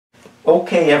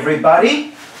Okay,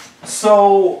 everybody.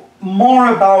 So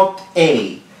more about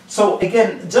A. So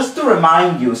again, just to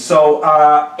remind you, so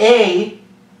A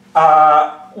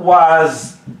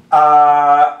was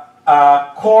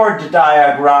chord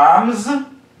diagrams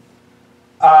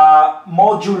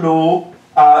modulo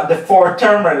the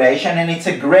four-term relation, and it's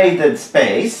a graded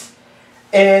space.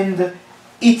 And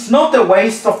it's not a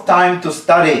waste of time to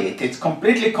study it. It's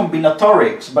completely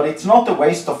combinatorics, but it's not a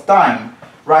waste of time,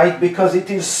 right? Because it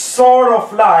is sort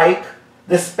of like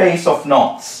the space of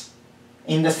knots,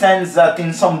 in the sense that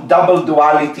in some double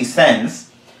duality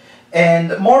sense.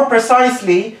 And more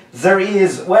precisely, there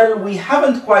is, well, we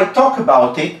haven't quite talked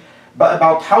about it, but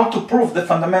about how to prove the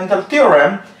fundamental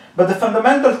theorem, but the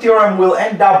fundamental theorem will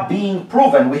end up being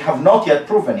proven. We have not yet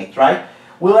proven it, right?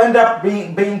 Will end up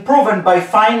being proven by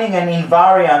finding an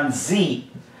invariant Z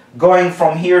going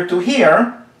from here to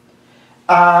here.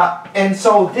 And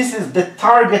so this is the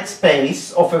target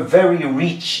space of a very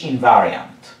rich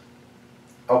invariant.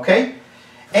 Okay?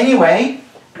 Anyway,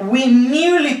 we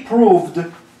nearly proved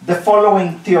the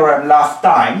following theorem last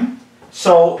time.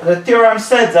 So the theorem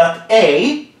said that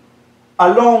A,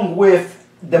 along with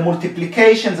the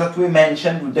multiplications that we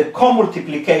mentioned, with the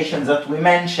co-multiplications that we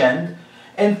mentioned,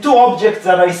 and two objects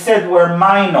that I said were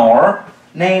minor,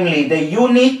 namely the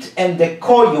unit and the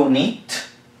co-unit,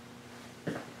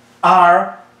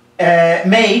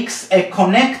 makes a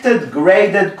connected,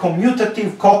 graded,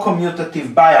 commutative,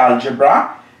 co-commutative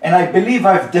bialgebra. And I believe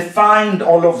I've defined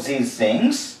all of these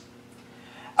things.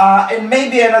 And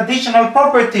maybe an additional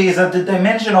property is that the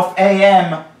dimension of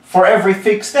AM for every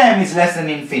fixed M is less than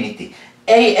infinity.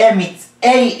 A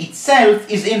itself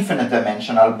is infinite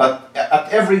dimensional, but at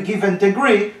every given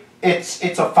degree,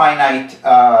 it's a finite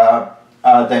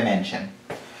dimension.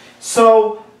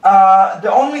 So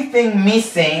the only thing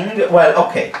missing, well,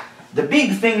 okay, the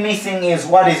big thing missing is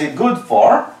what is it good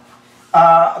for,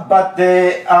 but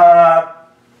the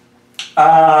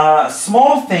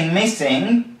small thing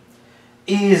missing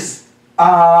is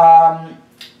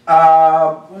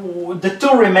the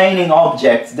two remaining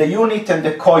objects, the unit and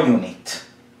the co-unit.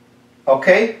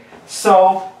 Okay?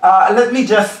 So let me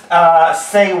just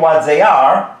say what they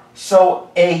are. So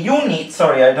a unit,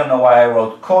 sorry, I don't know why I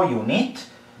wrote co-unit.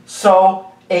 So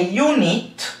a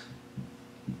unit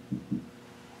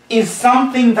is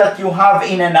something that you have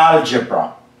in an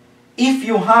algebra. If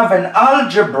you have an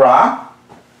algebra,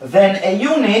 then a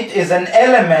unit is an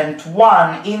element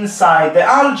 1 inside the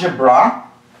algebra,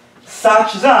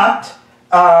 such that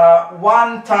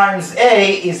 1 times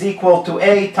A is equal to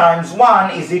A times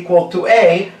 1 is equal to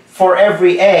A for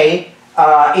every A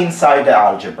inside the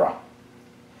algebra.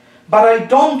 But I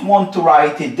don't want to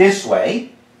write it this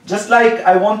way, just like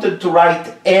I wanted to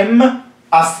write M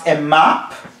as a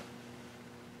map,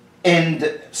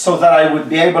 and so that I would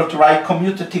be able to write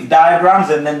commutative diagrams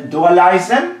and then dualize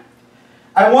them.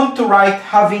 I want to write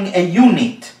having a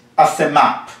unit as a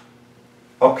map.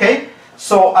 Okay?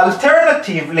 So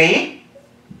alternatively,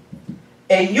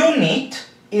 a unit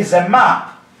is a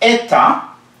map eta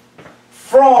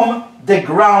from the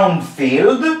ground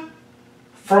field.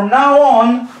 From now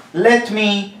on, let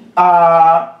me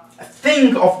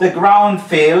think of the ground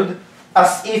field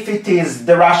as if it is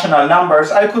the rational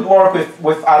numbers. I could work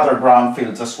with other ground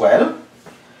fields as well.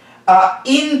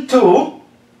 Into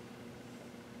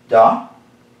the,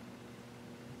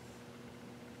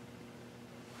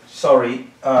 sorry,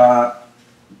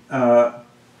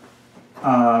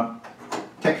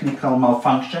 technical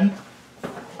malfunction.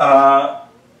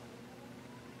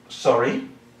 Sorry.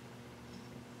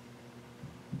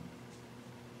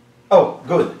 Oh,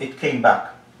 good, it came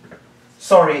back.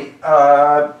 Sorry,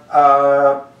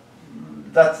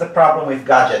 that's the problem with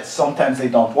gadgets. Sometimes they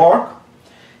don't work.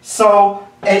 So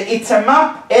it's a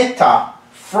map eta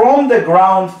from the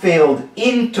ground field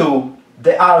into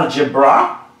the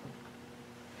algebra,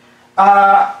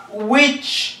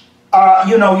 which,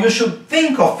 you know, you should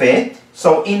think of it.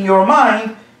 So in your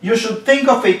mind, you should think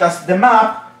of it as the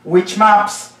map which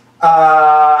maps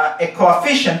a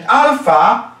coefficient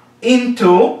alpha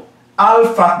into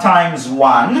alpha times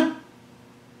 1.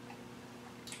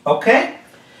 Okay?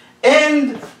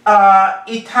 And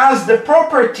it has the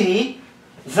property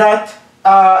that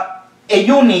a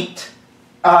unit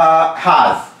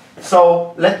has.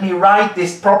 So let me write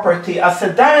this property as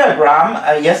a diagram.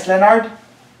 Yes, Leonard?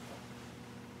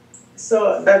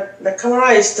 So the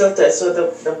camera is tilted, so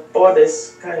the board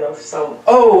is kind of some...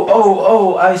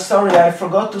 Sorry, I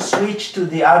forgot to switch to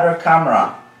the other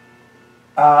camera.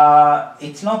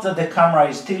 It's not that the camera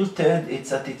is tilted, it's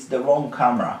that it's the wrong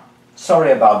camera.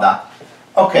 Sorry about that.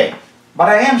 Okay, but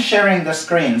I am sharing the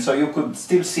screen, so you could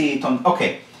still see it on...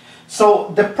 Okay,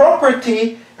 so the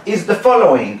property is the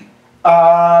following.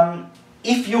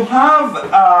 If you have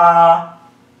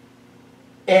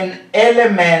an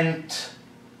element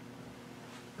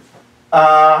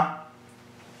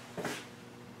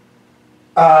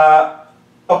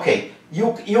okay,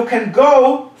 you can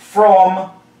go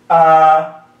from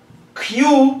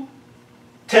Q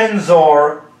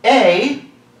tensor A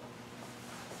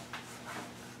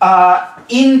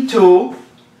into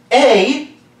A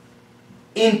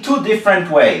in two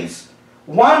different ways.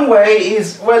 One way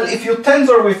is, well, if you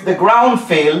tensor with the ground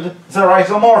field, they're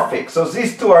isomorphic, so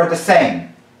these two are the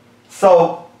same.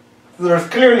 So there's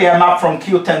clearly a map from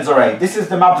Q tensor A. This is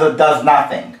the map that does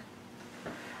nothing.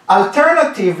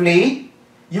 Alternatively,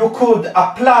 you could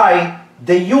apply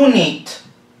the unit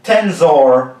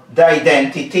tensor the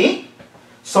identity.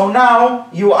 So now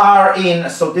you are in,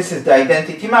 so this is the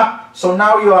identity map, so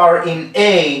now you are in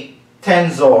A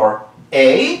tensor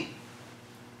A,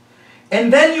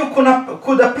 and then you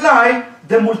could apply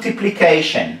the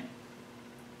multiplication.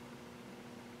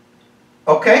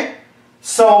 Okay?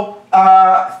 So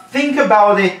think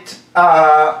about it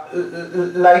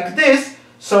like this.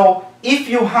 So if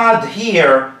you had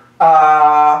here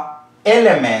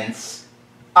elements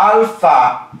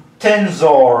alpha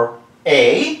tensor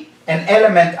A, an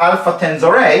element alpha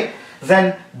tensor A,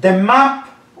 then the map,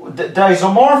 the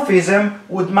isomorphism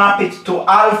would map it to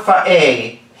alpha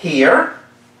A here,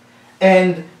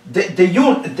 and the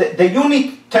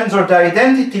unit tensor the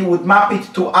identity would map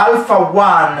it to alpha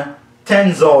 1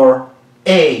 tensor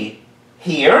A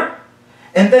here,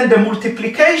 and then the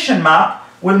multiplication map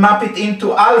will map it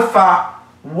into alpha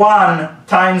 1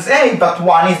 times A, but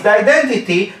 1 is the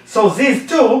identity, so these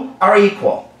two are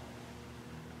equal.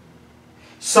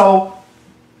 So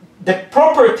the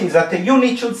property that the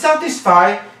unit should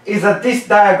satisfy is that this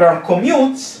diagram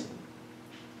commutes,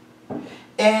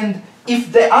 and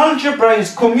if the algebra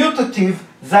is commutative,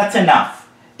 that's enough.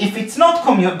 If it's not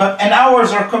commutative, and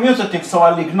ours are commutative, so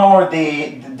I'll ignore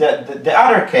the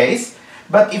other case,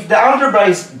 but if the algebra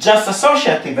is just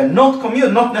associative and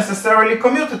not necessarily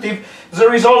commutative,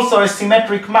 there is also a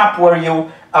symmetric map where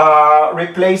you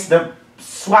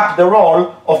swap the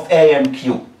role of A and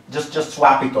Q. Just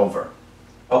swap it over.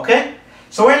 Okay?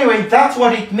 So anyway, that's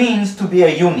what it means to be a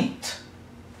unit.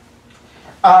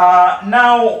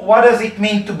 Now, what does it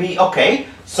mean to be, okay,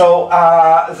 so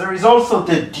there is also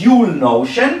the dual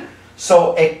notion.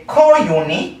 So a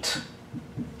co-unit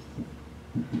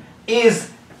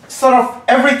is sort of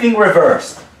everything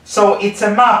reversed. So it's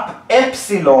a map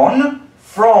epsilon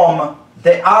from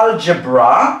the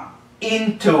algebra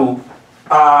into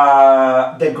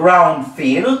the ground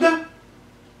field,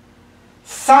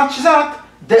 such that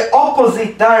the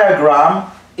opposite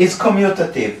diagram is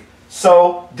commutative.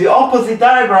 So the opposite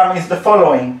diagram is the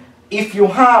following. If you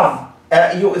have,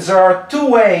 there are two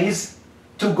ways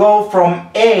to go from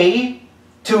A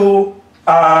to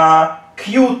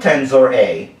Q tensor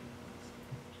A.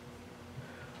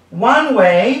 One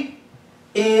way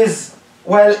is,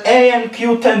 well, A and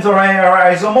Q tensor A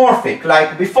are isomorphic,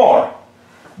 like before.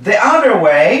 The other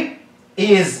way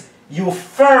is you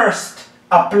first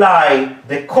apply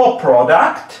the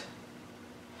coproduct.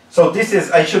 So this is,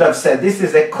 I should have said, this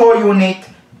is a co-unit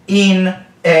in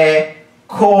a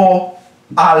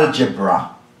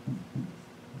co-algebra.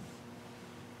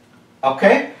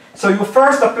 Okay? So you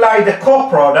first apply the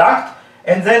coproduct,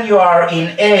 and then you are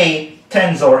in A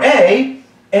tensor A,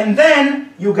 and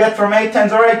then you get from A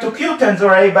tensor A to Q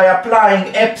tensor A by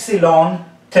applying epsilon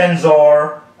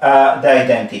tensor the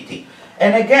identity.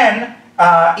 And again,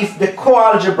 if the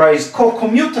co-algebra is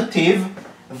co-commutative,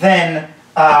 then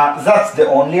that's the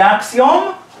only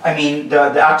axiom. I mean,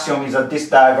 the axiom is that this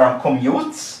diagram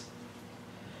commutes.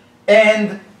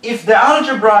 And if the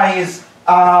algebra is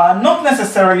not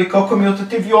necessarily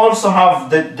co-commutative, you also have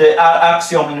the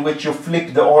axiom in which you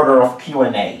flip the order of Q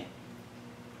and A.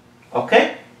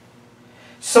 Okay?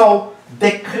 So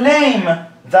the claim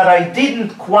that I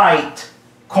didn't quite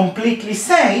completely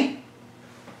say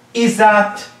is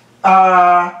that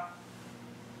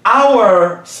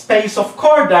our space of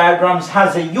chord diagrams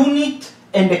has a unit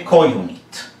and a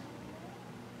co-unit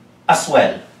as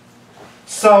well.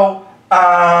 So,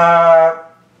 but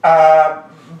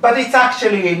it's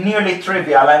actually nearly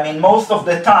trivial. I mean, most of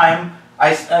the time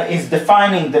is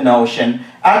defining the notion.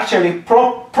 Actually,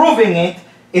 proving it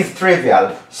is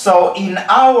trivial. So in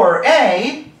our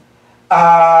A,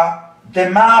 the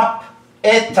map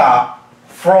eta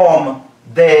from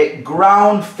the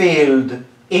ground field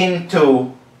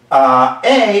into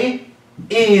A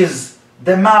is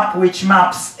the map which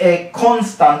maps a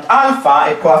constant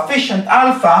alpha, a coefficient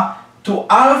alpha, to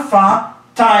alpha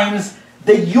times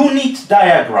the unit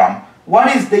diagram,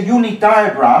 what is the unit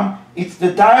diagram? It's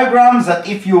the diagram that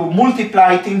if you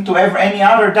multiply it into any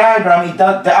other diagram,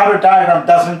 the other diagram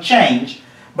doesn't change.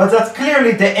 But that's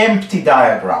clearly the empty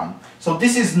diagram. So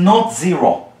this is not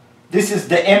 0. This is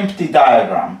the empty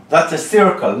diagram. That's a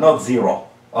circle, not 0.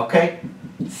 Okay?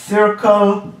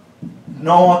 Circle,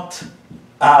 not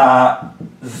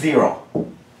 0.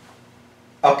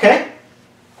 Okay?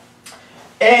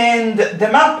 And the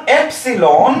map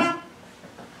epsilon,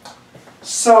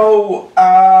 so,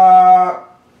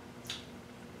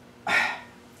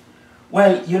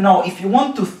 well, you know, if you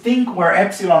want to think where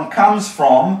epsilon comes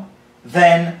from,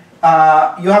 then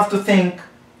you have to think,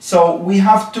 so we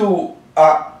have to,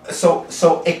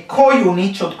 so a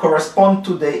co-unit should correspond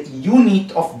to the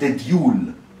unit of the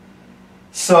dual.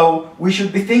 So we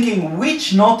should be thinking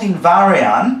which not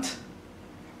invariant,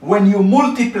 when you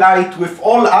multiply it with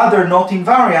all other not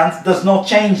invariants, does not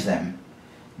change them.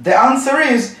 The answer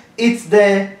is, it's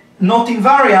the not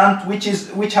invariant which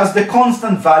has the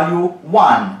constant value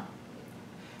 1.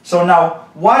 So now,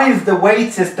 what is the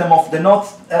weight system of the not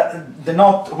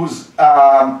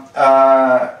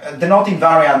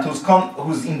invariant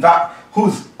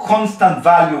whose constant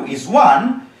value is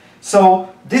 1? So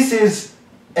this is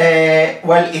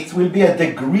well, it will be a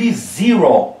degree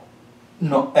 0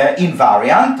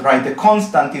 invariant, right? The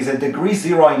constant is a degree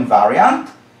 0 invariant,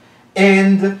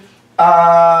 and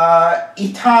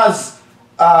it has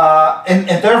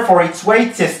and therefore its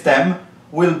weight system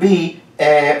will be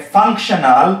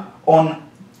functional on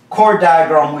chord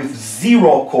diagram with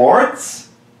 0 chords,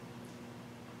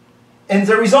 and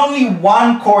there is only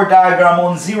one chord diagram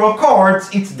on 0 chords.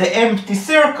 It's the empty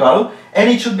circle, and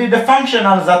it should be the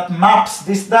functional that maps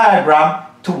this diagram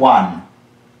to 1.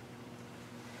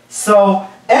 So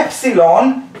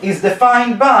epsilon is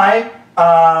defined by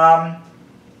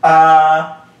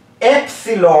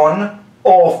epsilon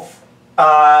of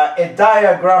a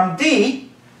diagram D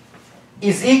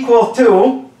is equal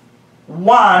to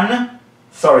 1,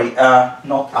 sorry,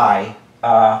 not I,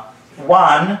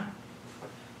 1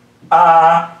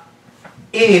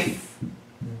 if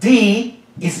D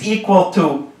is equal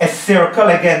to a circle.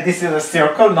 Again, this is a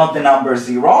circle, not the number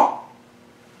 0.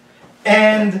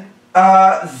 And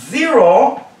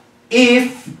 0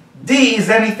 if D is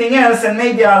anything else, and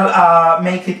maybe I'll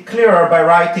make it clearer by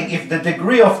writing if the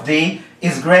degree of D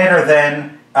is greater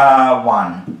than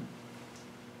 1.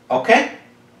 Okay?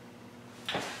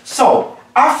 So,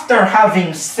 after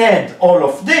having said all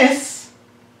of this,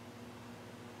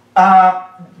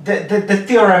 the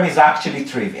theorem is actually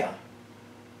trivial.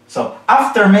 So,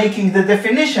 after making the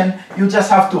definition, you just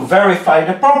have to verify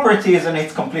the properties, and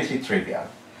it's completely trivial.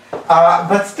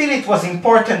 But still it was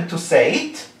important to say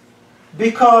it,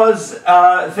 because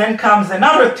then comes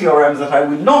another theorem that I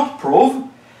will not prove,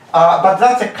 but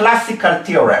that's a classical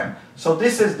theorem. So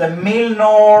this is the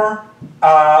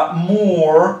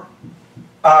Milnor-Moore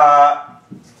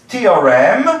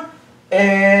theorem,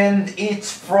 and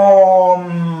it's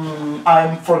from,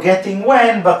 I'm forgetting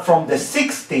when, but from the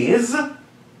 60s.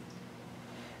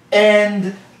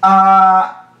 And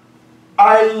I'll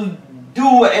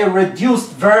do a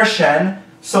reduced version.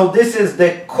 So this is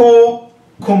the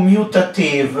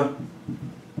co-commutative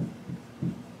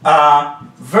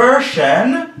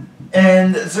version,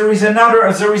 and there is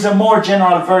a more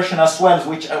general version as well,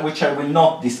 which I will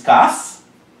not discuss.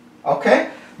 Okay,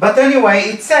 but anyway,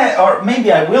 it says, or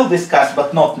maybe I will discuss,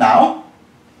 but not now.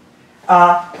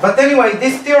 But anyway,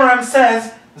 this theorem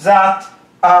says that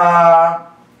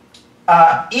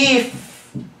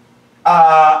if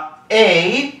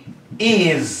A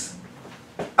is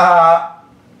a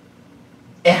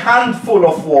handful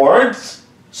of words,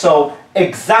 so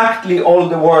exactly all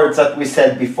the words that we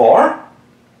said before.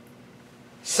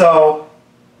 So,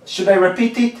 should I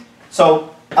repeat it?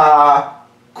 So,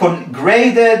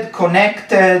 graded,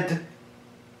 connected,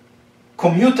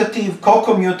 commutative,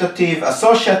 co-commutative,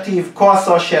 associative,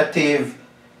 co-associative,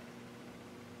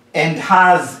 and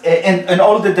has and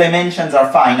all the dimensions are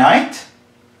finite.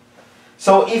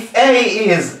 So if A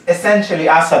is essentially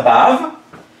as above,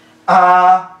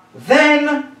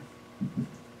 then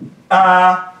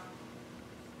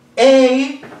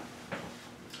A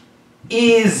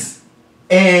is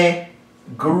a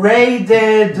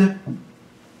graded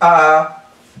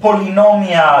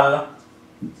polynomial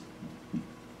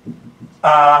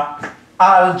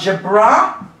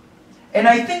algebra. And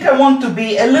I think I want to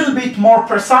be a little bit more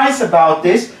precise about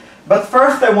this, but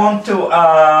first I want to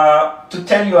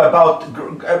tell you about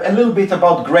a little bit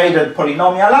about graded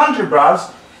polynomial algebras.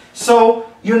 So,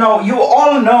 you know, you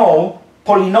all know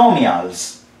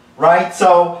polynomials, right?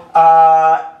 So,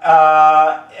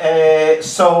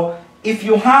 so if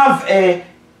you have a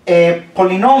a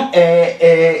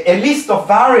list of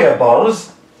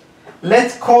variables.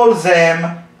 Let's call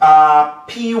them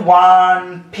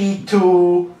P1,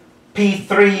 P2,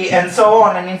 P3, and so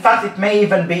on. And in fact, it may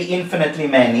even be infinitely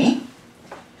many.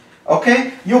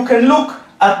 Okay? You can look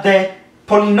at the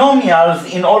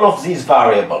polynomials in all of these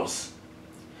variables.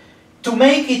 To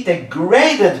make it a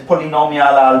graded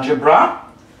polynomial algebra,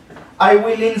 I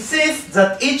will insist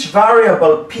that each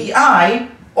variable pi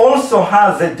also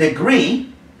has a degree,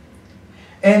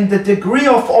 and the degree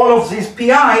of all of these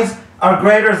pi's are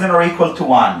greater than or equal to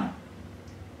 1.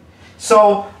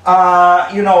 So,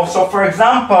 so for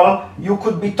example, you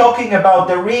could be talking about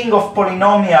the ring of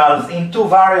polynomials in two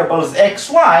variables x,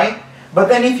 y, but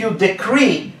then if you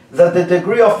decree that the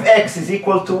degree of x is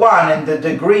equal to 1 and the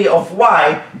degree of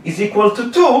y is equal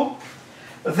to 2,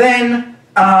 then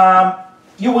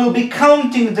you will be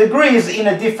counting degrees in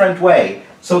a different way.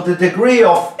 So the degree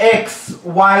of x,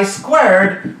 y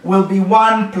squared will be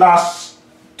 1 plus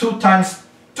 2 times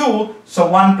 2, so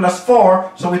 1 plus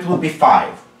 4, so it will be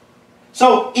 5.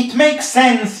 So it makes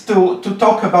sense to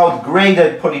talk about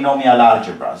graded polynomial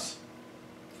algebras.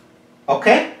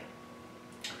 Okay?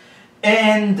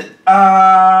 And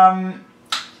a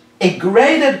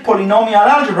graded polynomial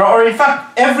algebra, or in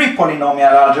fact every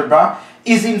polynomial algebra,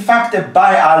 is in fact a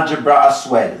bialgebra as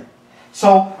well.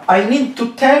 So I need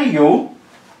to tell you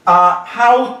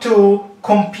how to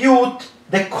compute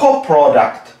the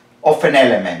coproduct of an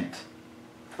element.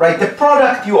 Right? The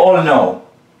product you all know.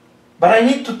 But I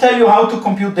need to tell you how to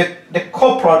compute the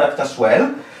coproduct as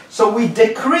well. So we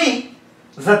decree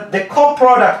that the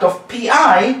coproduct of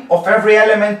pi, of every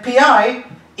element pi,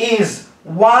 is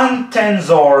 1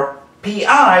 tensor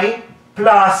pi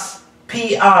plus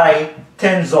pi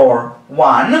tensor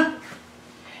 1.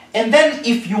 And then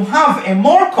if you have a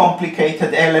more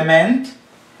complicated element,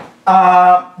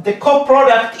 the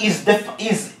coproduct is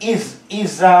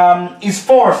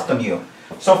forced on you.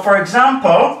 So for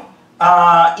example,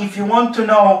 if you want to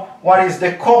know what is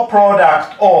the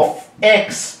coproduct of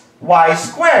x, y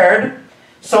squared,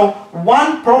 so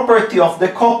one property of the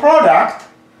coproduct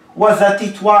was that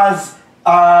it was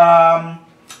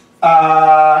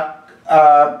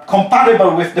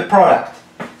compatible with the product.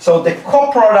 So the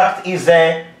coproduct is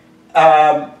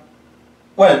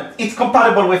it's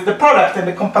compatible with the product, and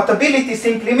the compatibility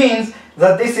simply means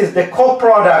that this is the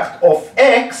coproduct of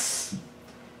x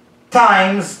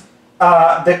times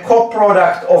the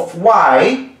coproduct of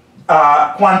y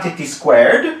quantity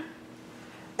squared,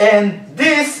 and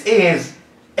this is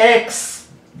x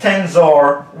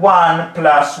tensor 1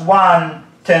 plus 1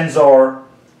 tensor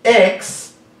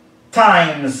x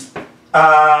times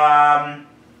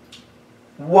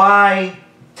y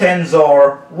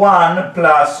tensor 1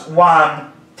 plus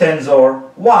 1 tensor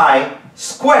y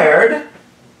squared.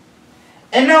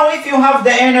 And now if you have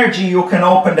the energy, you can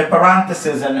open the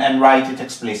parentheses and write it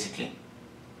explicitly.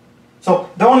 So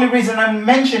the only reason I'm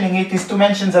mentioning it is to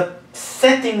mention that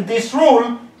setting this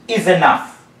rule is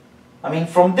enough. I mean,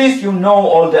 from this you know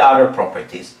all the other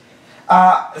properties.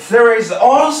 There is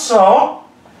also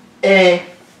a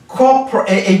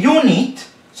unit.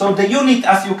 So the unit,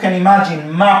 as you can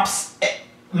imagine, maps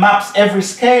every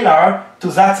scalar to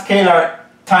that scalar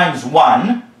times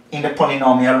 1 in the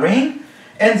polynomial ring.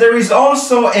 And there is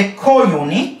also a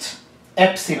co-unit,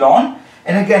 epsilon.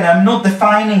 And again, I'm not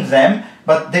defining them,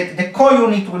 but the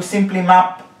co-unit will simply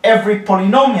map every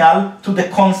polynomial to the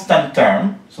constant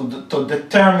term, so to the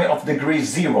term of degree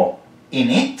 0 in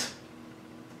it.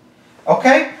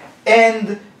 Okay?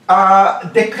 And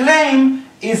the claim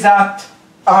is that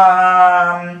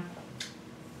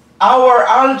our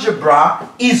algebra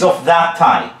is of that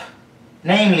type.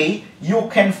 Namely, you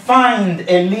can find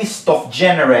a list of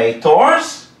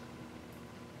generators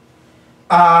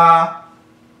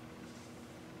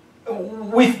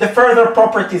with the further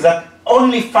properties that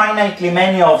only finitely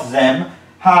many of them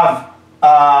have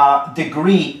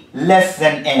degree less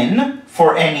than n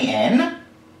for any n.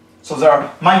 So there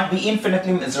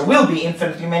will be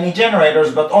infinitely many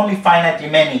generators, but only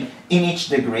finitely many in each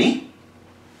degree,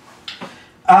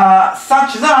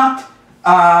 such that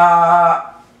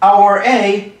our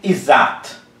A is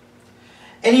that.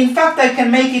 And in fact, I can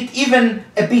make it even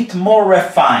a bit more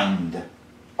refined.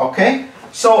 Okay?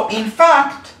 So in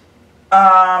fact,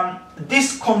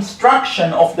 this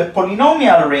construction of the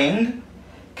polynomial ring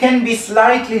can be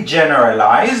slightly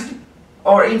generalized,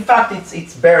 or in fact,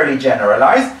 it's barely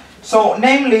generalized. So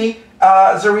namely,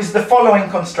 there is the following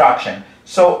construction.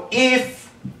 So if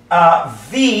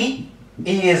V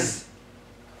is,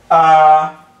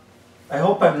 I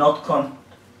hope I'm not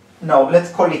no,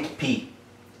 let's call it P.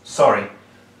 Sorry.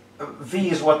 V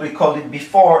is what we called it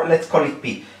before, let's call it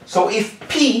P. So if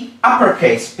P,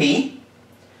 uppercase P,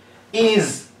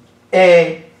 is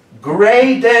a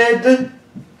graded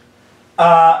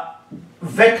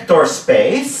vector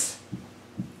space,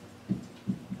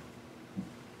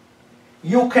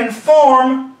 you can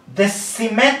form the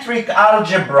symmetric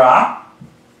algebra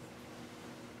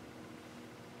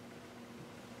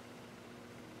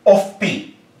of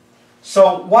P.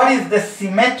 So what is the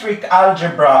symmetric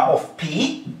algebra of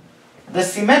P? The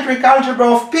symmetric algebra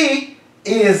of P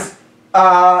is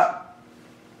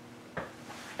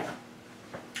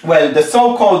well, the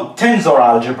so-called tensor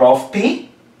algebra of P.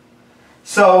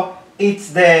 So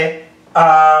it's the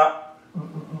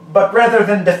but rather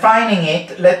than defining it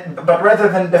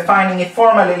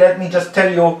formally, let me just tell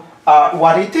you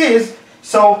what it is.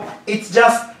 So it's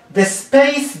just the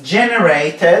space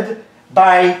generated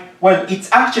by, well,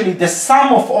 it's actually the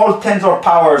sum of all tensor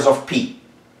powers of P.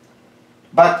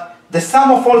 But the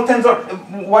sum of all tensor,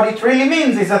 what it really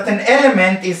means is that an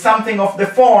element is something of the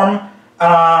form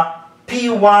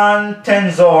P1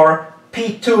 tensor,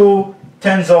 P2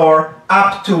 tensor,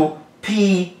 up to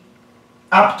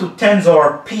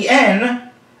tensor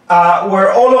Pn,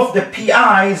 where all of the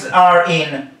Pi's are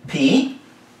in P.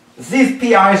 These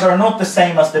Pi's are not the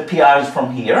same as the Pi's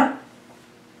from here.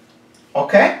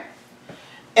 Okay?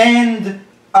 And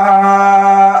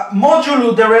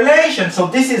modulo the relation, so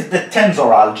this is the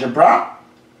tensor algebra,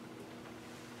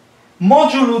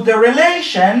 modulo the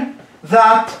relation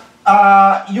that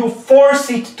you force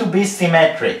it to be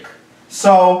symmetric.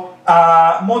 So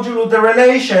modulo the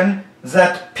relation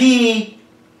that P1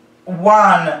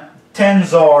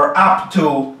 tensor up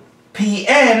to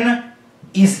Pn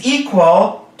is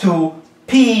equal to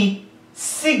P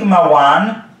sigma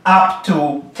 1 up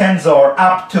to tensor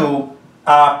up to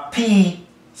P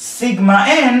sigma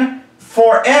n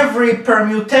for every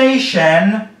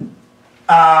permutation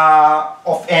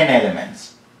of n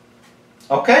elements.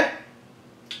 Okay?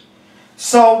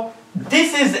 So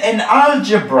this is an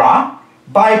algebra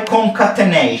by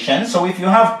concatenation. So if you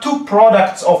have two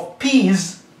products of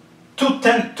P's, two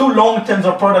long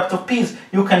tensor products of P's,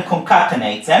 you can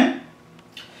concatenate them.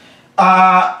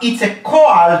 It's a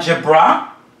coalgebra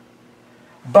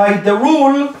by the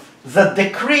rule that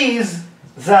decrees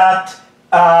that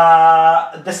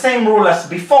the same rule as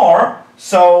before.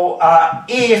 So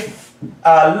if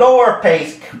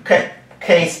lowercase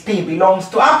case P belongs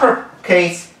to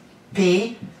uppercase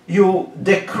P, you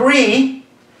decree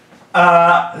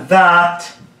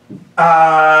that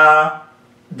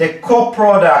the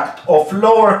coproduct of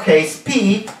lowercase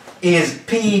p is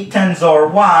P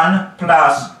tensor 1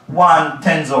 plus 1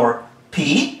 tensor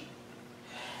P.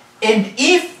 And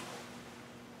if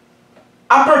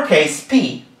uppercase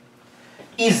P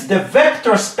is the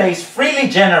vector space freely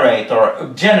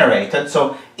generated,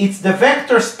 so it's the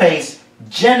vector space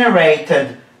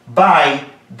generated by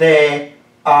the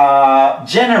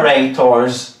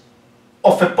generators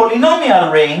of a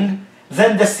polynomial ring,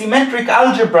 then the symmetric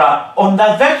algebra on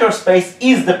that vector space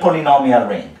is the polynomial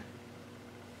ring.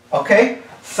 Okay?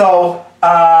 So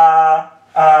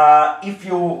if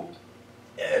you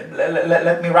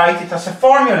let me write it as a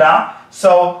formula.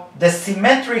 So the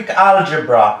symmetric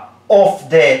algebra of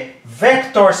the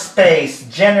vector space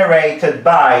generated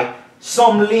by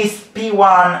some list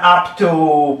P1 up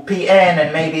to Pn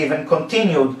and maybe even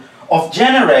continued of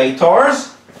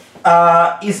generators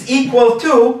is equal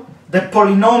to the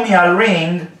polynomial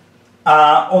ring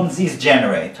on these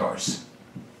generators.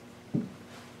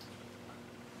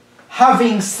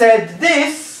 Having said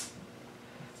this,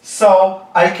 so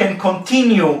I can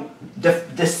continue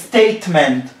the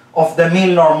statement of the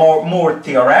Milnor-Moore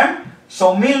theorem.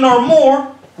 So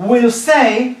Milnor-Moore will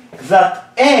say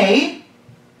that A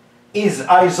is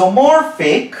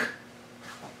isomorphic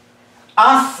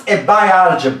as a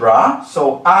bialgebra,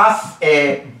 so as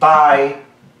a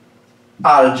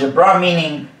bialgebra,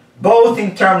 meaning both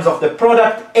in terms of the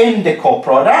product and the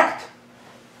coproduct,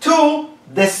 to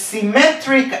the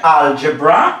symmetric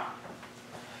algebra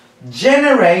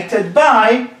generated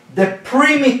by the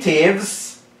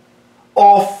primitives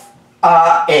of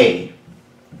A.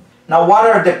 Now, what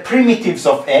are the primitives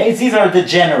of A? These are the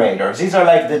generators. These are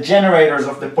like the generators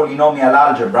of the polynomial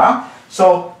algebra.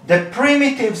 So the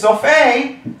primitives of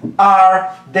A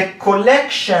are the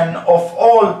collection of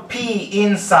all P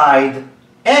inside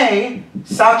A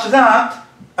such that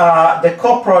the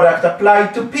coproduct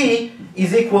applied to P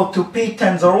is equal to P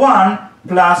tensor 1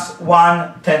 plus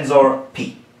 1 tensor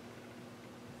P.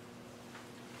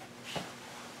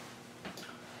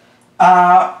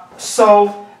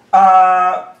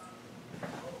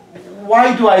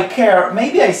 Why do I care?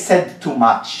 Maybe I said too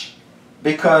much,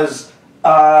 because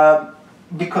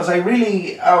because I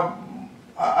really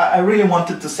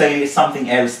wanted to say something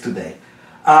else today.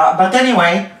 But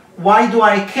anyway, why do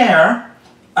I care?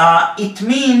 It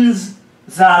means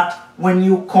that when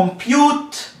you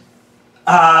compute,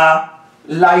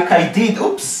 like I did,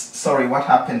 oops, sorry, what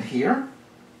happened here?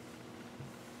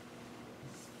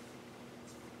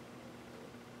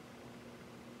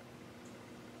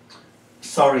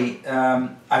 Sorry,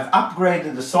 I've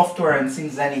upgraded the software and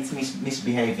since then it's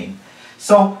misbehaving.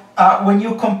 So when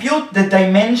you compute the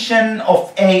dimension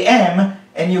of AM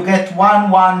and you get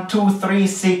 1, 1, 2, 3,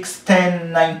 6,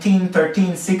 10, 19,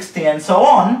 13, 60 and so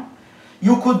on,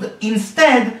 you could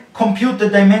instead compute the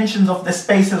dimensions of the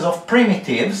spaces of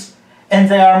primitives and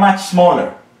they are much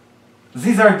smaller.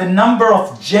 These are the number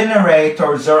of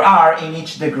generators there are in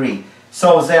each degree.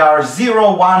 So they are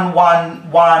 0, 1,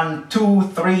 1, 1, 2,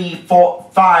 3, 4,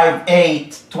 5,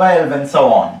 8, 12 and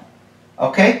so on.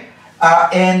 Okay?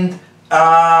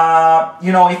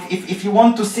 You know, if you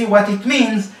want to see what it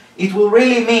means, it will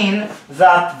really mean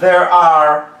that there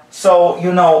are, so,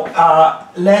 you know,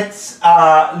 let's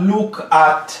look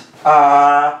at,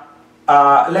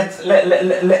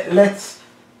 let's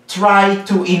try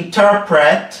to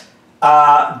interpret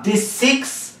this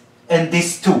 6 and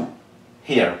this 2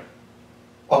 here.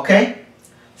 Okay?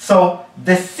 So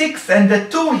the 6 and the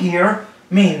 2 here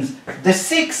means, the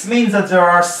 6 means that there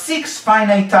are 6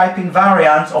 finite type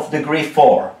invariants of degree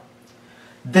 4.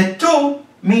 The 2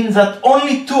 means that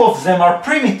only 2 of them are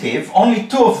primitive, only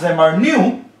 2 of them are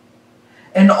new,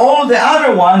 and all the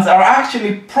other ones are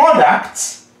actually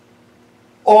products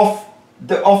of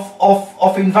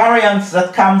invariants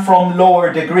that come from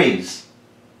lower degrees.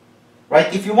 Right?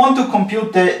 If you want to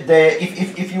compute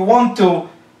if you want to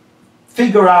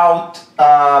figure out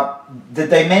the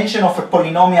dimension of a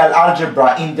polynomial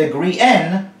algebra in degree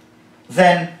n,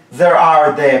 then there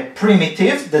are the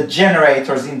primitives, the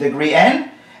generators in degree n,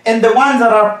 and the ones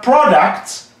that are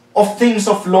products of things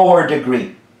of lower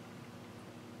degree.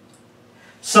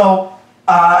 So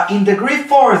in degree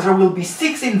 4 there will be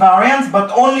 6 invariants, but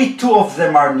only 2 of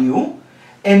them are new,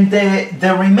 and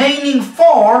the remaining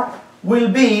 4 will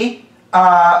be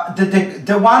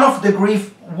the one of degree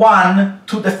 1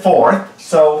 to the 4th.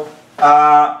 So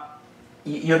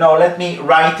you know, let me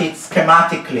write it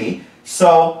schematically.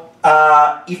 So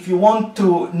if you want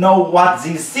to know what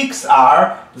these 6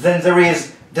 are, then there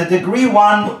is the degree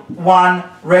 1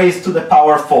 raised to the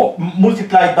power 4,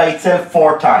 multiplied by itself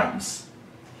 4 times.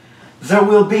 There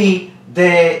will be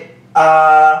the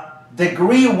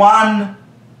degree 1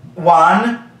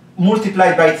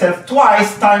 multiplied by itself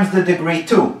twice times the degree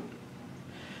 2.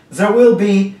 There will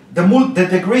be the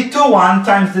degree 2 1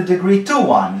 times the degree 2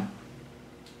 1.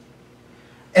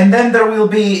 And then there will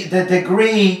be the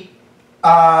degree 3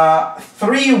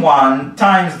 1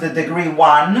 times the degree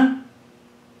 1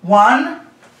 1.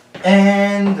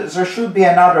 And there should be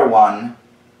another one.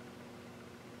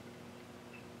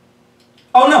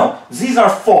 Oh no, these are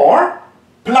 4,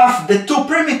 plus the 2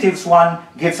 primitives one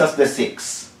gives us the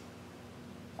 6.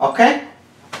 Okay?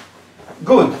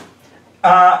 Good.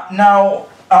 Now,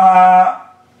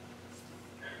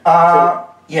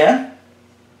 yeah?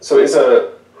 So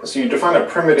you define a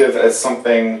primitive as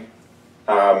something,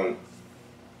 or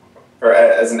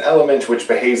as an element which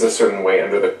behaves a certain way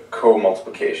under the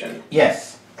co-multiplication.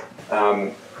 Yes.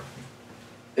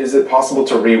 Is it possible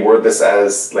to reword this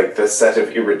as like the set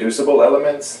of irreducible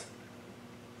elements?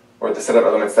 Or the set of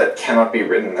elements that cannot be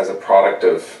written as a product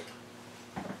of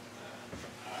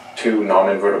 2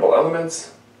 non-invertible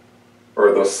elements? Or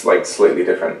are those like slightly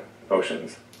different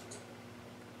notions?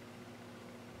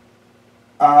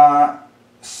 There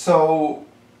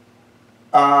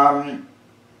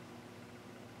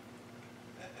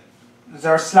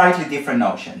are slightly different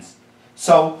notions.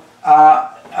 So,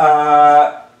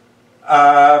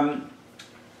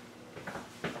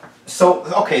 so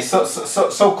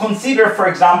consider, for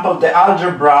example, the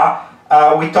algebra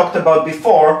we talked about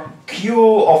before,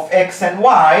 Q of x and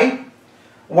y,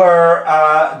 where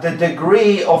the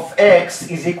degree of x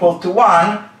is equal to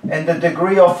 1 and the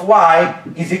degree of y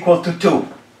is equal to 2.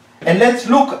 And let's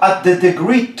look at the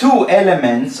degree 2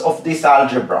 elements of this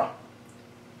algebra.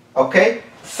 Okay?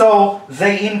 So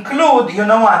they include, you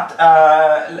know what,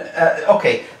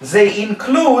 they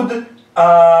include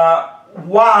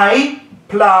y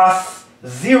plus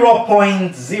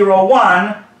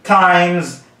 0.01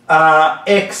 times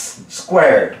x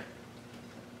squared.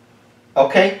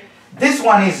 Okay? This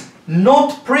one is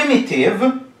not primitive,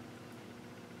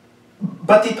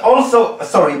 but it also,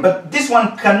 but this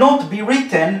one cannot be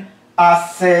written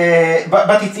as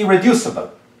but it's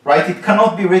irreducible, right? It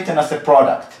cannot be written as a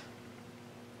product.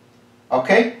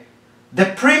 Okay? the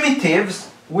primitives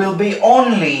will be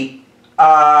only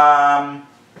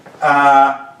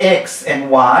x and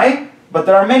y, but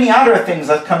there are many other things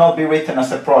that cannot be written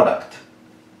as a product.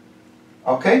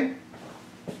 Okay?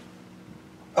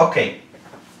 Okay.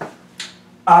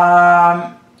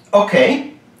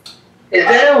 Okay. Is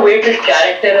there a way to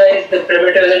characterize the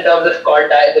primitives in terms of the chord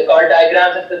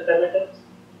diagrams of the primitives?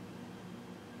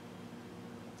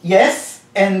 Yes,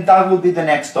 and that will be the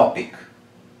next topic.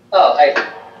 Oh, I see.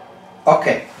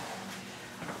 Okay.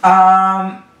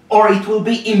 Or it will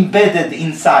be embedded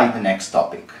inside the next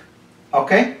topic.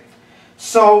 Okay?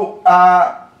 So,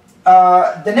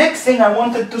 the next thing I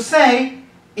wanted to say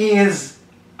is,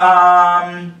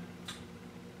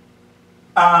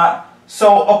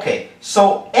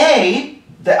 so A,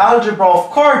 the algebra of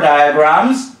chord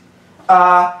diagrams,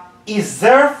 is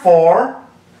therefore,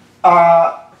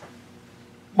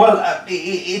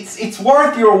 it's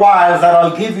worth your while that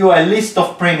I'll give you a list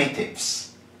of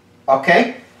primitives.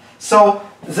 Okay? So,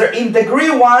 in degree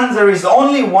 1, there is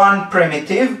only one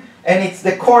primitive, and it's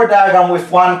the chord diagram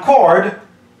with one chord,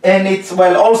 and it's,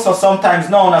 well, also sometimes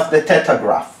known as the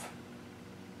tetragraph.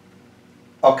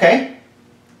 Okay?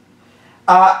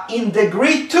 In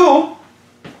degree 2,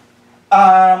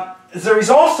 there is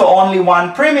also only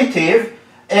one primitive,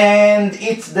 and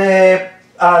it's the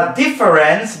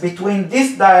difference between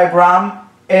this diagram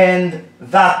and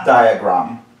that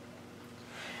diagram.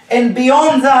 And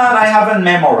beyond that, I haven't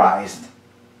memorized.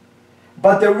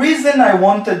 But the reason I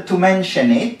wanted to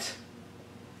mention it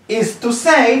is to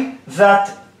say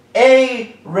that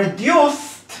A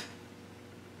reduced,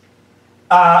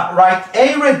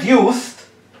 A reduced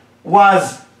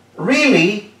was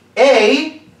really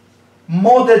A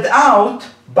modded out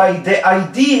by the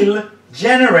ideal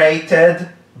generated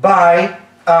by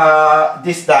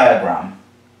this diagram.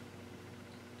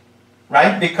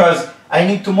 Right? Because I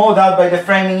need to mod out by the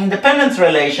framing independence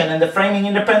relation, and the framing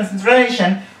independence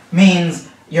relation means,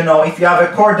 you know, if you have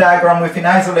a chord diagram with an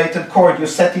isolated chord, you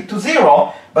set it to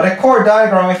 0, but a chord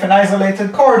diagram with an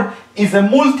isolated chord is a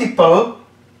multiple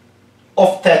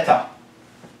of theta.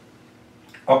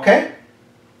 Okay?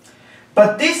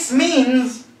 But this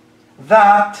means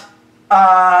that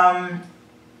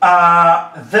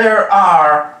there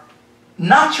are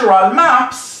natural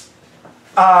maps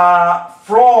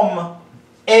from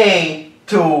A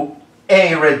to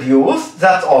A reduced.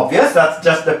 That's obvious, that's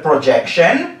just the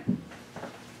projection.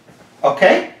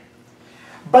 Okay?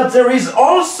 But there is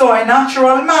also a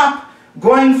natural map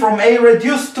going from A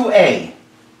reduced to A.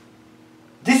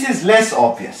 This is less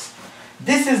obvious.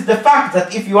 This is the fact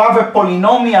that if you have a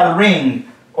polynomial ring,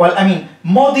 well, I mean,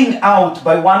 modding out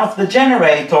by one of the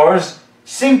generators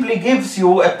simply gives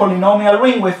you a polynomial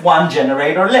ring with one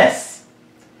generator less.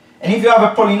 And if you have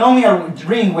a polynomial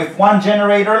ring with one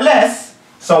generator less,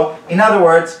 so in other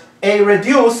words, A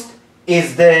reduced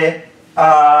is the,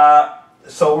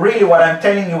 so really what I'm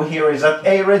telling you here is that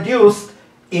A reduced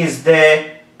is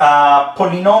the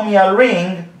polynomial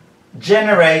ring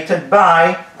generated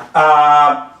by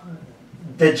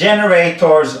the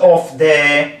generators of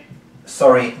the,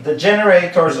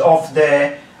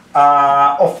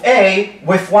 of A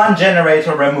with one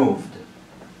generator removed.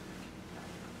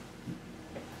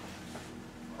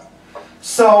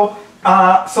 So,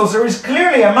 so there is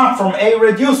clearly a map from A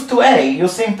reduced to A. You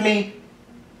simply,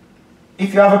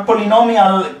 if you have a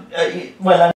polynomial,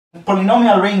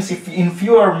 polynomial rings in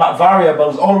fewer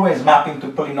variables always map into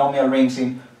polynomial rings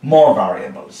in more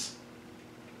variables.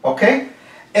 Okay?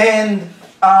 And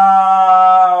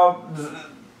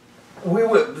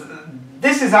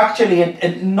this is actually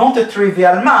not a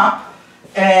trivial map,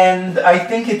 and I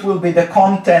think it will be the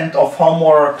content of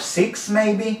homework 6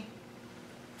 maybe.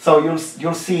 So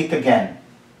you'll see it again.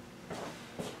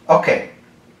 Okay.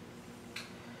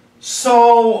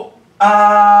 So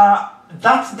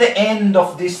that's the end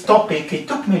of this topic. It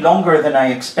took me longer than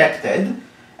I expected,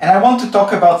 and I want to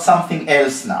talk about something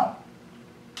else now.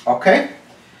 Okay?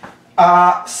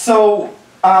 So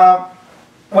I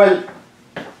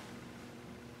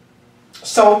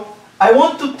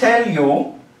want to tell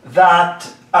you that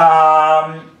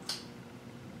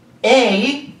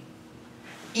A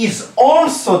is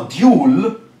also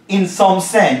dual in some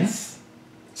sense.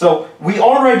 So we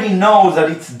already know that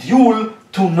it's dual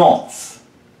to knots.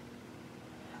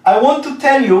 I want to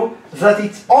tell you that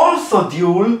it's also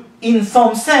dual in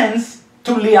some sense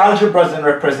to Lie algebras and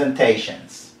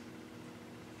representations.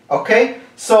 Okay?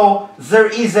 So there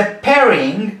is a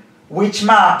pairing which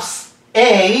maps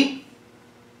A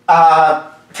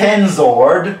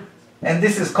tensored, and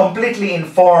this is completely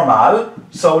informal,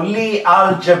 so Lie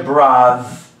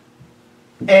algebras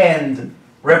and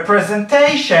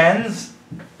representations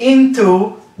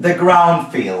into the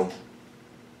ground field.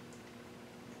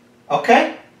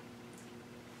 Okay?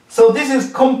 So this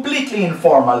is completely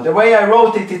informal. The way I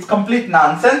wrote it, it's complete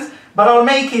nonsense, but I'll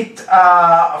make it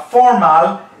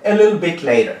formal a little bit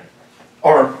later,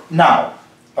 or now.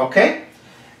 Okay?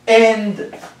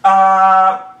 And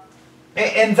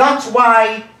that's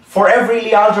why for every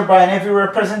Lie algebra and every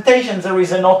representation there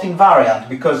is a not invariant,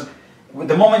 because with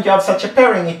the moment you have such a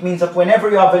pairing, it means that whenever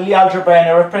you have a Lie algebra and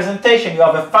a representation, you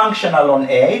have a functional on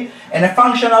A, and a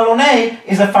functional on A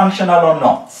is a functional on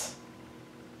knots.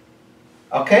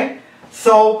 Okay?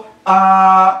 So,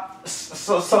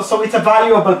 so it's a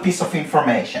valuable piece of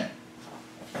information.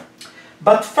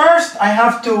 But first I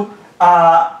have to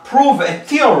prove a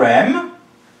theorem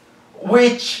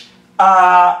which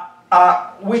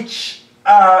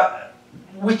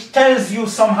tells you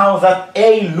somehow that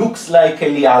A looks like a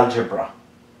Lie algebra.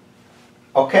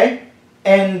 Okay?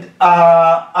 And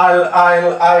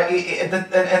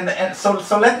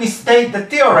so let me state the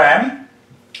theorem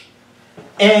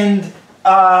and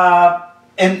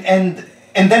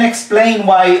then explain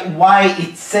why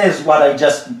it says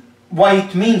why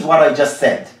it means what I just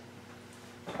said.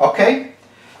 Okay?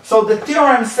 So the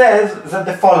theorem says that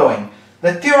the following.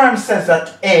 The theorem says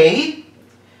that A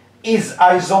is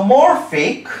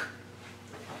isomorphic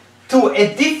to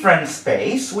a different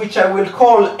space, which I will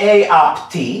call A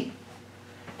up T,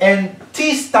 and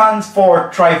T stands for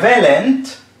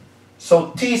trivalent,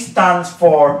 so T stands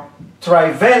for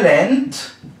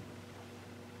trivalent,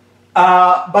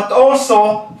 but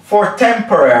also for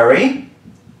temporary,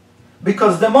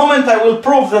 because the moment I will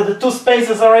prove that the two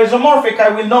spaces are isomorphic, I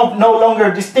will no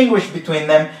longer distinguish between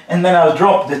them, and then I'll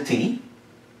drop the T.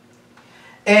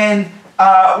 And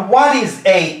what is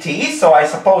AT? So I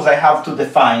suppose I have to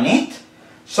define it.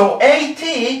 So AT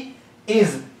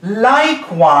is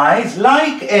likewise,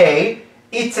 like A,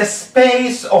 it's a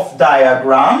space of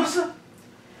diagrams,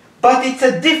 but it's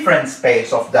a different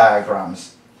space of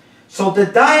diagrams. So the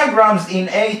diagrams in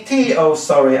AT, oh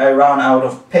sorry, I ran out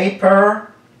of paper.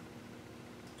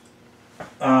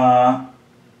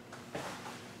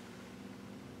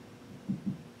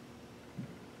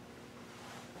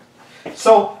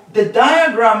 So the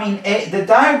diagrams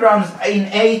in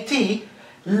AT,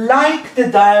 like the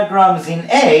diagrams in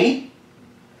A,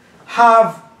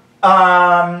 have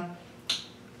a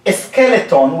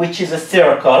skeleton, which is a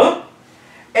circle,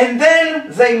 and then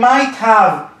they might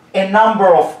have a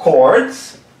number of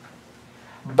chords,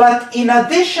 but in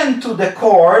addition to the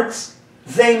chords,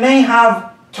 they may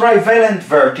have trivalent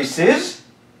vertices.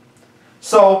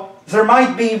 So there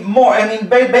might be more, I mean,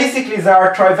 basically there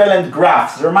are trivalent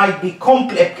graphs. There might be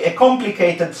a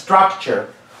complicated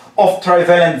structure of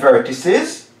trivalent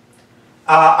vertices.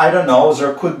 I don't know,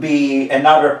 there could be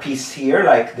another piece here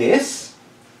like this.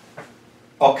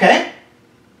 Okay?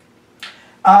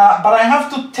 But I have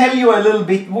to tell you a little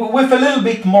bit, with a little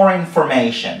bit more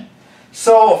information.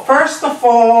 So first of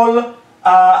all,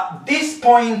 this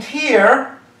point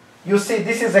here, you see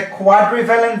this is a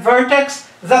quadrivalent vertex.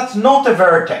 That's not a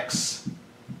vertex.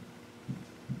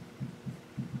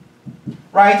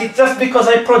 Right? It's just because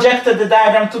I projected the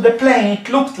diagram to the plane, it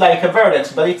looked like a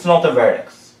vertex, but it's not a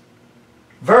vertex.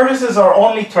 Vertices are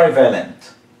only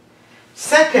trivalent.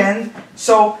 Second,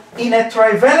 so in a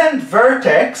trivalent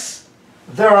vertex,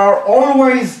 there are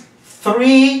always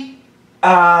three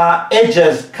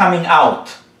edges coming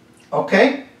out.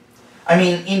 Okay? I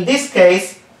mean, in this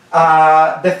case,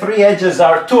 the three edges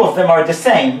are, two of them are the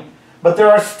same, but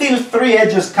there are still three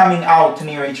edges coming out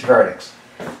near each vertex.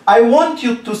 I want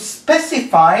you to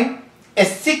specify a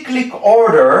cyclic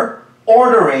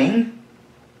ordering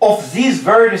of these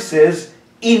vertices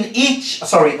in each,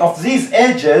 of these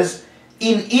edges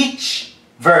in each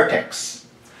vertex.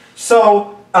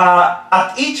 So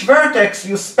at each vertex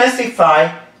you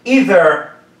specify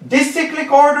either this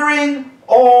cyclic ordering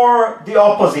or the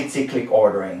opposite cyclic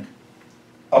ordering.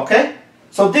 Okay?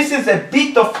 So this is a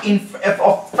bit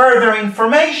of further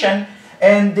information,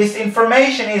 and this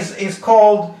information is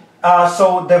called,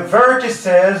 so the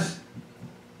vertices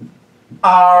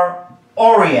are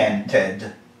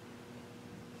oriented.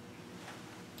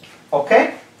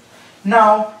 Okay?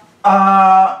 Now,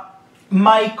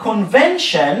 my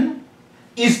convention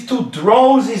is to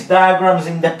draw these diagrams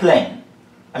in the plane.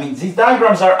 I mean, these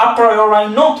diagrams are a priori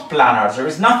not planar. There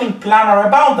is nothing planar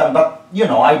about them, but, you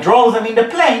know, I draw them in the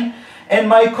plane, and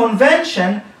my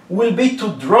convention will be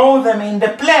to draw them in the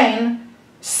plane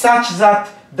such that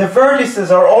the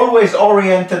vertices are always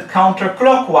oriented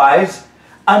counterclockwise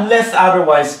unless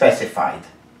otherwise specified.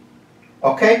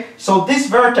 Okay? So this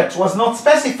vertex was not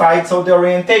specified, so the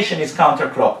orientation is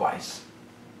counterclockwise.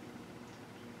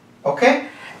 Okay?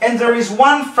 And there is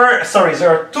there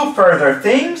are two further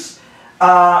things.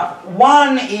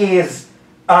 One is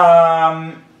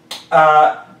the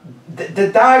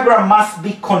diagram must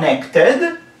be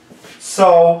connected.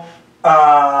 So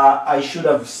I should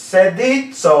have said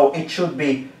it. So it should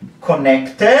be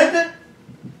connected.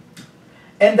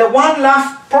 And the one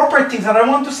last property that I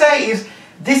want to say is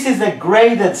this is a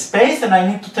graded space, and I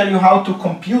need to tell you how to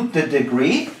compute the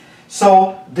degree.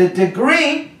 So the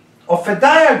degree of a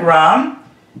diagram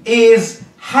is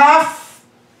half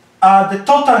the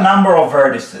total number of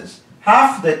vertices,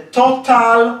 half the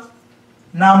total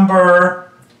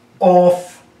number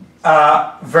of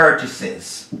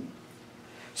vertices.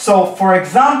 So for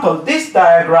example, this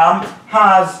diagram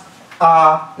has,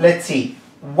 let's see,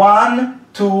 1,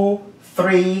 2,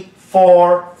 3,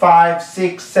 4, 5,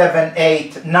 6, 7,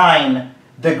 8, 9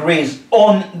 degrees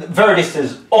on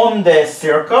vertices on the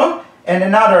circle, and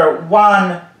another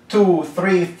 1, 2,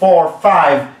 3, 4,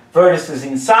 5 vertices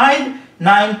inside.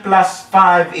 9 plus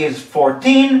 5 is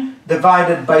 14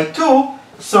 divided by 2.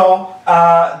 So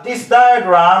this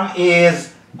diagram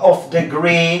is of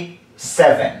degree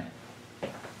 7.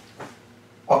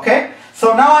 Okay?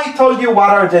 So now I told you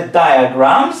what are the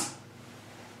diagrams,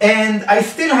 and I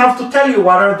still have to tell you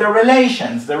what are the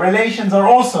relations. The relations are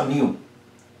also new.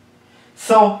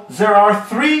 So there are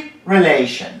 3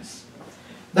 relations.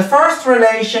 The first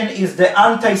relation is the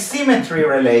antisymmetry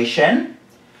relation,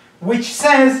 which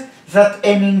says that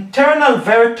an internal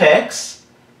vertex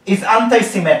is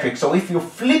antisymmetric. So if you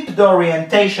flip the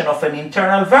orientation of an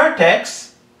internal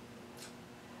vertex,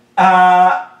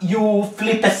 you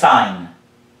flip a sign.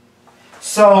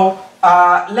 So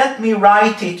let me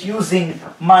write it using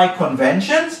my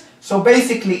conventions. So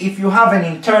basically, if you have an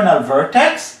internal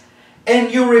vertex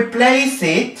and you replace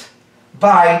it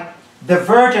by the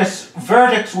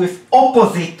vertex with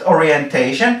opposite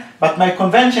orientation, but my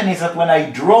convention is that when I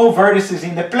draw vertices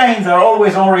in the plane, they're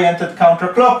always oriented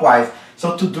counterclockwise.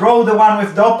 So to draw the one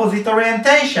with the opposite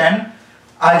orientation,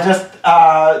 I'll just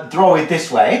draw it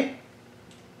this way.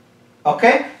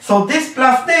 Okay? So this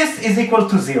plus this is equal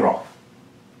to 0.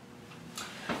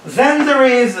 Then there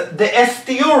is the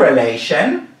STU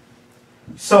relation.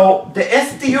 So the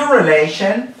STU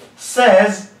relation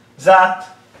says that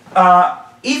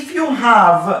if you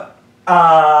have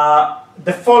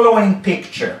the following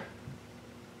picture.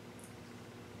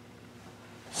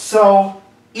 So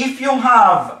if you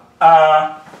have,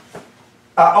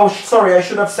 oh sorry, I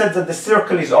should have said that the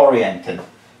circle is oriented.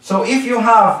 So if you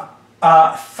have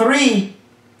 3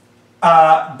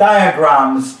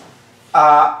 diagrams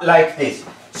like this.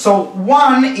 So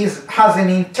one has an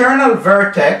internal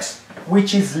vertex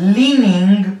which is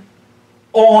leaning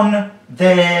on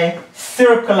the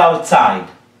circle outside.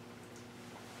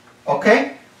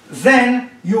 Okay?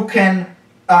 Then you can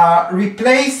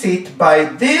replace it by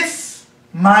this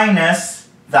minus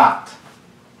that.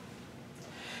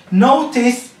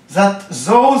 Notice that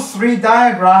those 3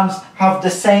 diagrams have the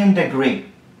same degree.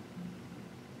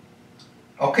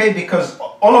 Okay? Because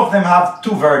all of them have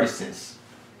 2 vertices.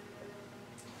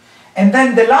 And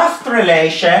then the last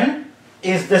relation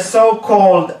is the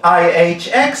so-called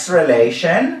IHX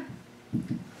relation.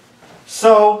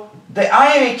 So the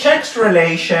IHX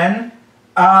relation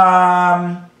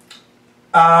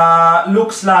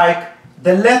looks like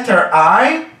the letter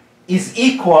I is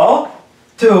equal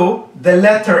to the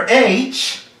letter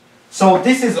H. So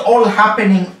this is all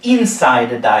happening inside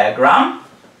the diagram.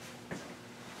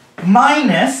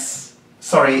 Minus,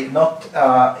 sorry, not,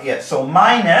 so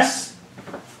minus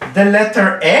the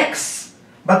letter X,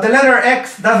 but the letter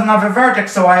X doesn't have a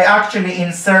vertex, so I actually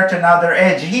insert another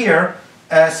edge here,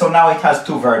 so now it has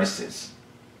 2 vertices.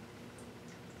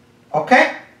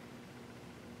 Okay?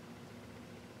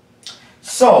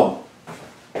 So,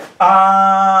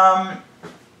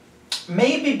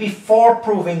 maybe before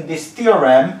proving this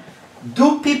theorem,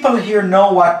 do people here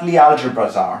know what Lie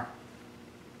algebras are?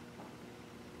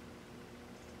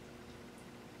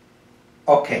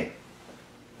 Okay.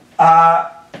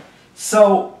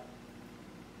 So,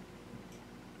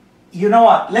 you know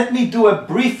what? Let me do a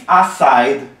brief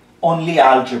aside on Lie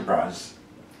algebras.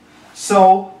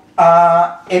 So,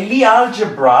 a Lie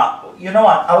algebra, you know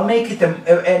what? I'll make it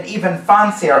an even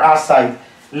fancier aside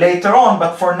later on,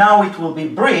 but for now it will be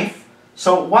brief.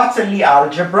 So, what's a Lie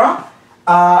algebra?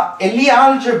 A Lie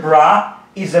algebra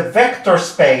is a vector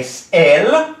space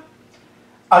L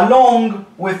along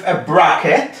with a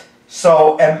bracket.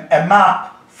 So, a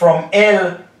map from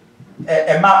L,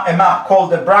 a map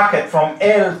called a bracket from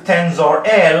L tensor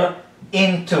L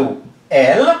into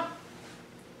L.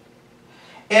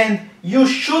 And you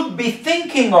should be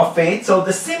thinking of it, so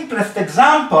the simplest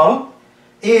example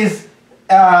is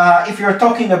if you're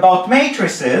talking about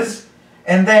matrices,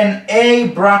 and then A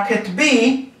bracket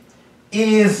B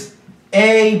is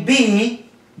AB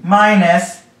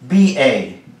minus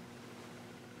BA.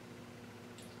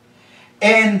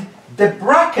 And the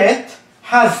bracket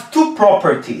has two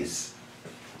properties.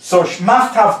 So it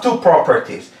must have two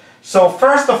properties. So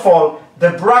first of all,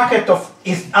 the bracket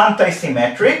is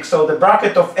antisymmetric. So the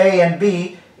bracket of A and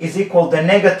B is equal to the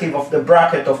negative of the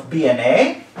bracket of B and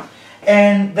A.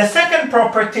 And the second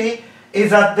property is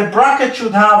that the bracket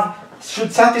should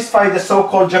satisfy the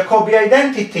so-called Jacobi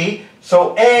identity.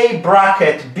 So A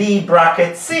bracket B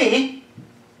bracket C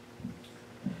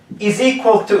is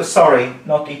equal to, sorry,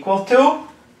 not equal to,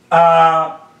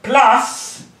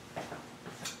 plus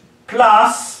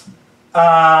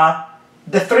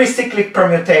the three cyclic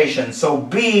permutations. So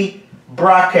B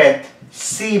bracket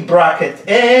C bracket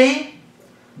A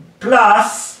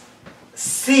plus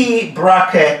C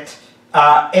bracket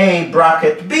A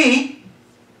bracket B.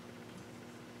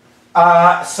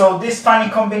 So this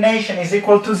funny combination is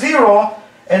equal to 0,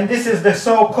 and this is the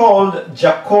so-called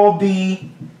Jacobi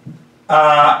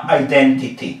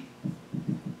identity.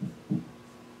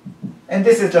 And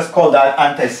this is just called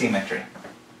antisymmetry.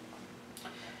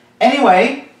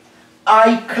 Anyway,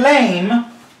 I claim,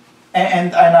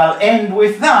 and I'll end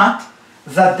with that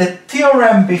the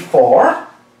theorem before,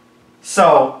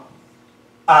 so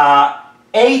A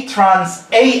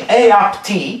up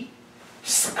T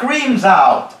screams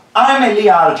out, I'm a Lie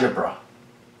algebra,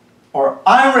 or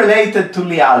I'm related to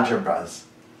Lie algebras.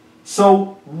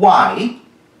 So why?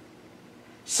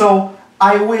 So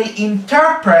I will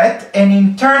interpret an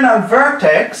internal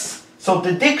vertex, so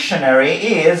the dictionary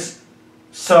is,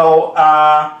 so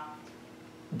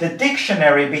the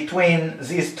dictionary between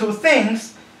these two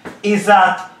things is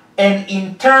that an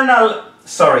internal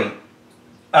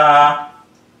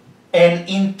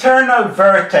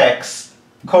vertex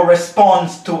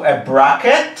corresponds to a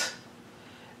bracket,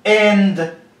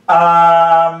 and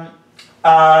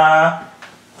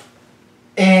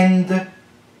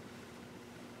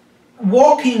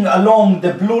walking along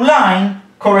the blue line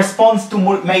corresponds to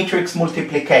matrix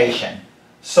multiplication.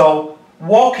 So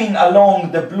walking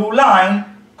along the blue line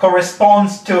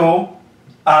corresponds to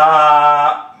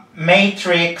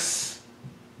matrix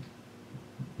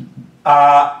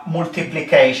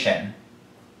multiplication.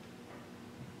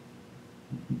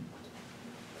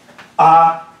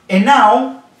 And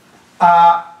now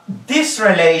this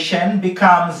relation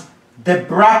becomes the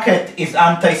bracket is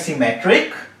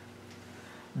antisymmetric.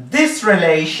 This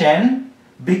relation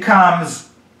becomes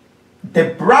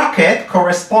the bracket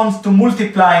corresponds to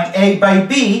multiplying A by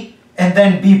B and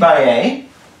then B by A.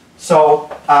 So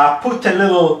put a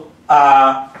little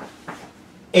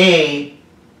A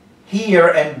here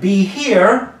and B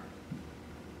here.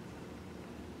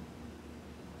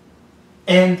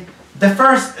 And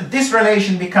this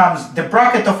relation becomes the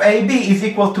bracket of AB is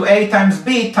equal to A times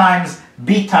B times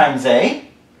B times A.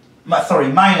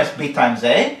 Minus B times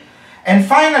A. And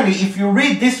finally, if you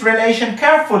read this relation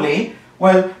carefully,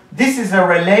 well, this is a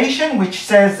relation which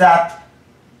says that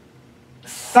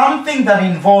something that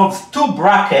involves two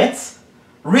brackets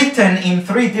written in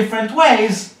three different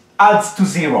ways adds to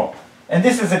 0. And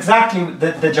this is exactly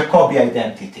the Jacobi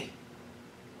identity.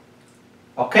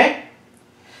 Okay?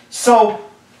 So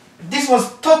this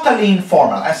was totally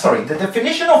informal. The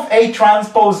definition of A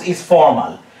transpose is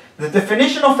formal. The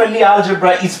definition of a Lie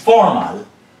algebra is formal.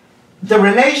 The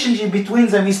relationship between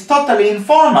them is totally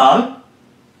informal,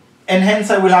 and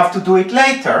hence I will have to do it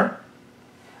later.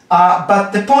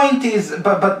 But the point is,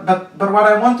 but what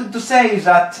I wanted to say is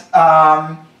that,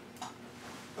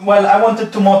 well, I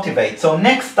wanted to motivate. So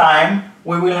next time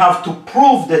we will have to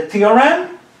prove the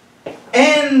theorem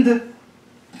and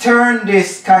turn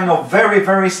this kind of very,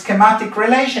 very schematic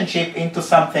relationship into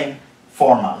something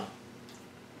formal.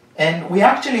 And we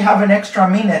actually have an extra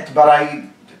minute, but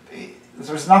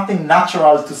there's nothing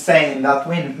natural to say in that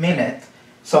minute,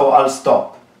 so I'll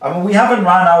stop. I mean, we haven't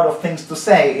run out of things to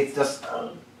say, it's just,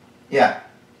 yeah.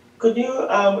 Could you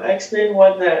explain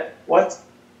what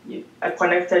a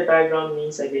connected diagram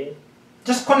means again?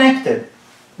 Just connected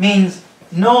means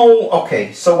no,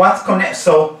 okay, so what's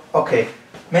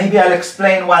maybe I'll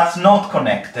explain what's not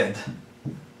connected.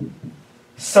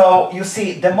 So, you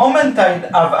see, the moment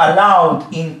I've allowed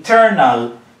green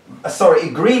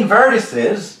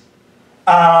vertices,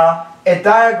 a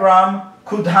diagram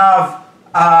could have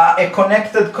a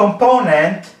connected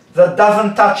component that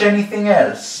doesn't touch anything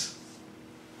else.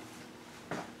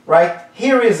 Right?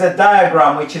 Here is a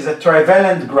diagram which is a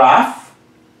trivalent graph.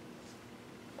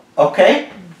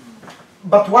 Okay?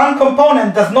 But one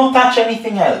component does not touch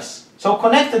anything else. So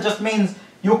connected just means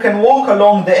you can walk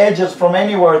along the edges from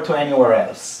anywhere to anywhere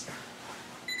else.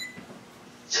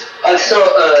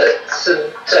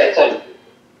 Sorry.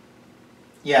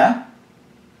 Yeah?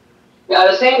 Yeah, I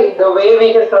was saying the way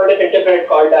we can sort of interpret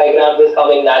chord diagrams is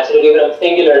coming naturally from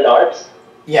singular knots.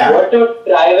 Yeah. What do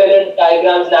trivalent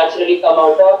diagrams naturally come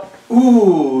out of?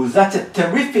 Ooh, that's a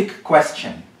terrific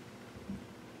question.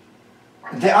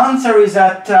 The answer is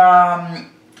that,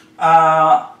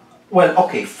 well,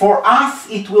 okay, for us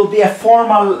it will be a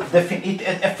formal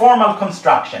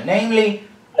construction. Namely,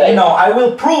 you know, I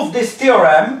will prove this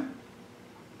theorem,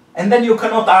 and then you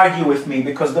cannot argue with me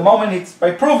because the moment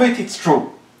I prove it, it's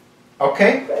true.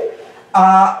 Okay?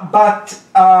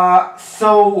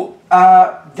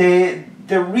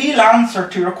 The real answer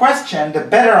to your question, the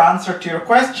better answer to your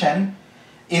question,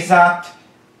 is that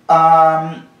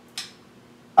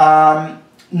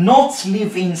knots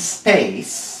live in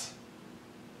space,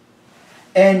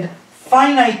 and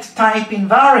finite type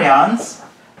invariants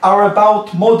are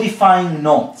about modifying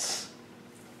knots.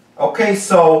 Okay,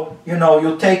 so you know,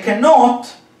 you take a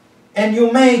knot and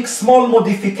you make small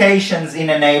modifications in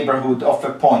a neighborhood of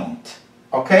a point.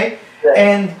 Okay,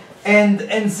 and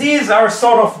these are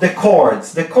sort of the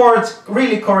chords. The chords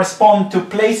really correspond to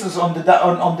places on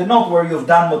the knot where you've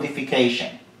done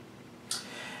modification.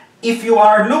 If you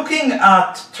are looking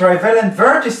at trivalent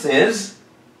vertices,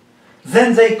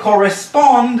 then they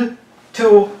correspond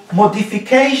to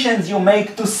modifications you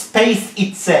make to space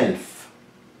itself.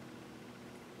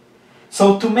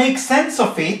 So to make sense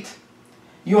of it,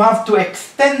 you have to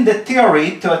extend the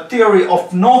theory to a theory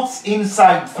of knots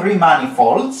inside three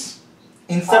manifolds.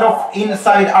 Instead of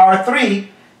inside R3,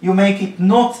 you make it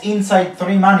knots inside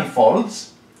three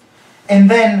manifolds. And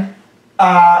then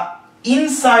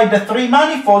inside the three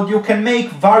manifold, you can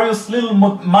make various little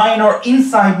minor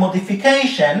inside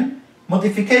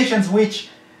modifications which,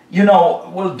 you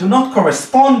know, do not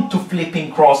correspond to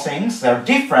flipping crossings. They're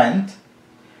different,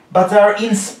 but they're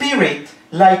in spirit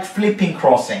like flipping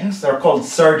crossings. They're called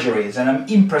surgeries, and I'm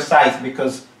imprecise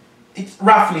because it's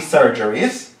roughly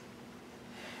surgeries.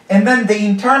 And then the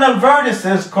internal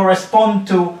vertices correspond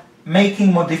to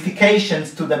making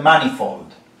modifications to the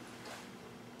manifold.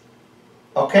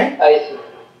 Okay? I see.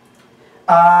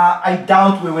 I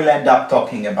doubt we will end up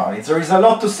talking about it. There is a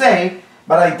lot to say,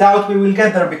 but I doubt we will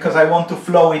get there because I want to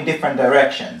flow in different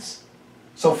directions.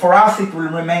 So for us it will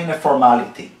remain a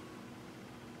formality.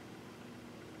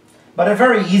 But a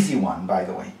very easy one, by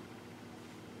the way.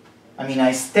 I mean,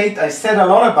 I said a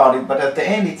lot about it, but at the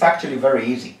end it's actually very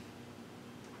easy.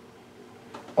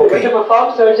 Okay. But to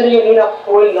perform surgery, you need a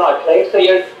whole knot, right? So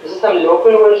this is some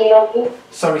local version of this?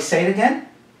 Sorry, say it again?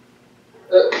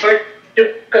 To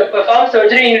perform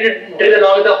surgery, you need to drill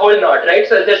along the whole knot, right?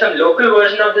 So is there some local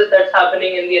version of this that's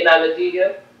happening in the analogy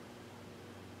here?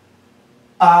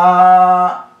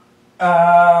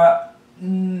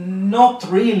 Not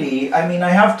really. I mean, I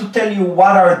have to tell you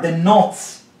what are the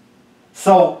knots.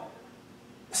 So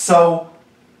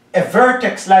a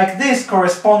vertex like this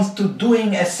corresponds to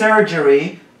doing a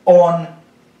surgery on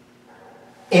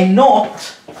a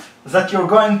knot that you're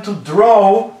going to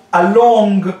draw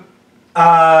along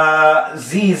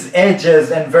these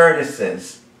edges and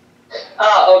vertices.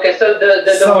 Okay. So the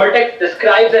vertex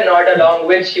describes a knot along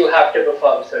which you have to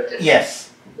perform surgery. Yes.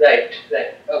 Right.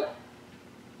 Okay.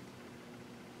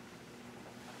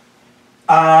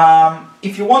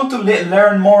 If you want to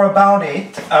learn more about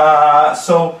it,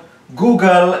 so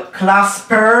Google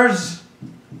claspers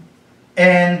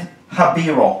and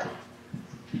Habiro.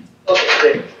 Okay,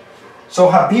 great. So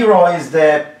Habiro is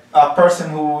the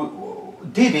person who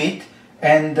did it,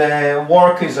 and the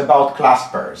work is about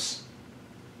claspers.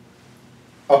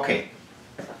 Okay.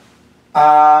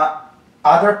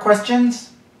 Other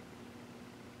questions?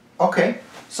 Okay.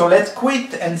 So let's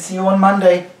quit and see you on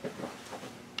Monday.